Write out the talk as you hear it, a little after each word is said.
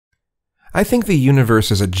I think the universe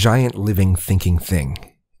is a giant living thinking thing,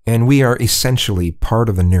 and we are essentially part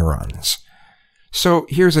of the neurons. So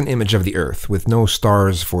here's an image of the Earth with no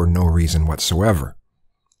stars for no reason whatsoever.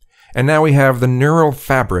 And now we have the neural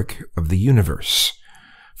fabric of the universe.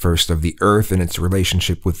 First of the Earth and its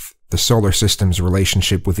relationship with the solar system's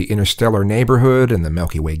relationship with the interstellar neighborhood and the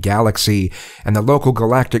Milky Way galaxy, and the local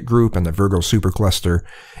galactic group and the Virgo supercluster,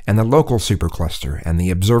 and the local supercluster, and the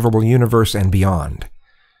observable universe and beyond.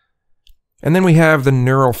 And then we have the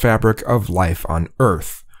neural fabric of life on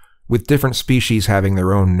Earth, with different species having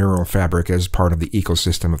their own neural fabric as part of the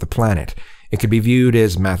ecosystem of the planet. It could be viewed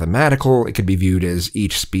as mathematical, it could be viewed as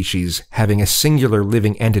each species having a singular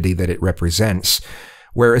living entity that it represents,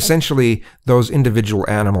 where essentially those individual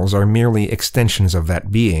animals are merely extensions of that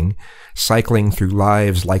being, cycling through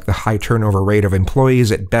lives like the high turnover rate of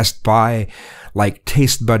employees at Best Buy, like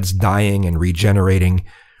taste buds dying and regenerating,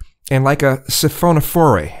 and like a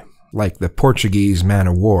siphonophore, like the Portuguese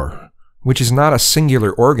man-o'-war, which is not a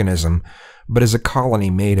singular organism, but is a colony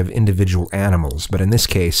made of individual animals, but in this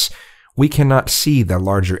case, we cannot see the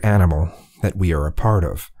larger animal that we are a part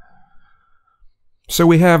of. So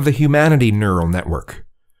we have the humanity neural network,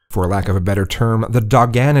 for lack of a better term, the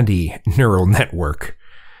doganity neural network,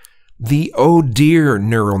 the oh deer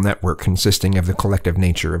neural network consisting of the collective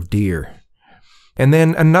nature of deer, and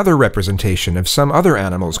then another representation of some other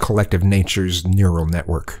animal's collective nature's neural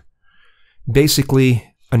network.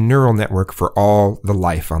 Basically, a neural network for all the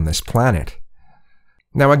life on this planet.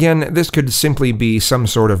 Now again, this could simply be some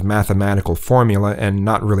sort of mathematical formula and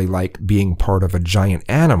not really like being part of a giant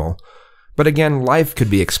animal, but again, life could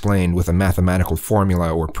be explained with a mathematical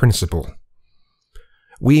formula or principle.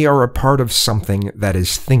 We are a part of something that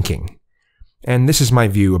is thinking, and this is my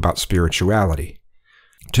view about spirituality.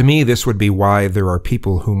 To me, this would be why there are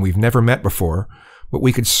people whom we've never met before, but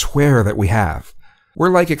we could swear that we have. We're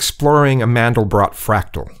like exploring a Mandelbrot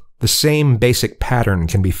fractal. The same basic pattern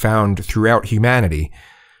can be found throughout humanity,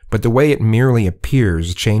 but the way it merely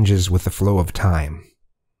appears changes with the flow of time.